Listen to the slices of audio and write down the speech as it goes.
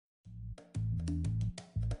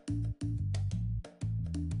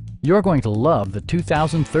You're going to love the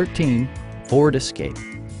 2013 Ford Escape.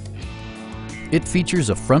 It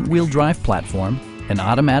features a front-wheel drive platform, an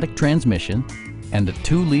automatic transmission, and a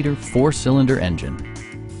 2-liter 4-cylinder engine.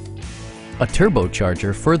 A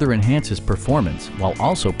turbocharger further enhances performance while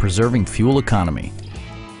also preserving fuel economy.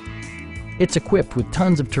 It's equipped with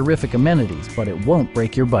tons of terrific amenities, but it won't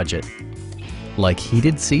break your budget. Like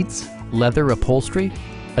heated seats, leather upholstery,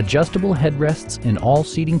 adjustable headrests in all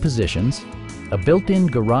seating positions, a built-in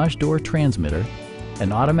garage door transmitter,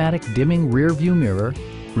 an automatic dimming rear-view mirror,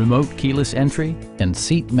 remote keyless entry, and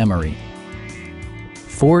seat memory.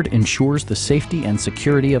 Ford ensures the safety and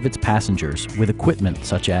security of its passengers with equipment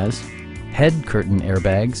such as head curtain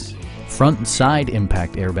airbags, front and side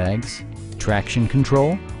impact airbags, traction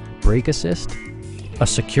control, brake assist, a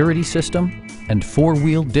security system, and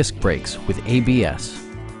 4-wheel disc brakes with ABS.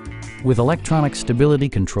 With electronic stability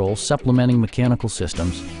control supplementing mechanical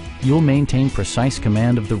systems, you'll maintain precise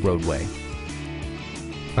command of the roadway.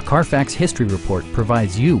 A Carfax history report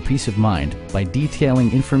provides you peace of mind by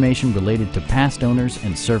detailing information related to past owners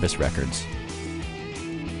and service records.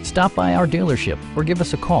 Stop by our dealership or give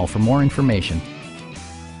us a call for more information.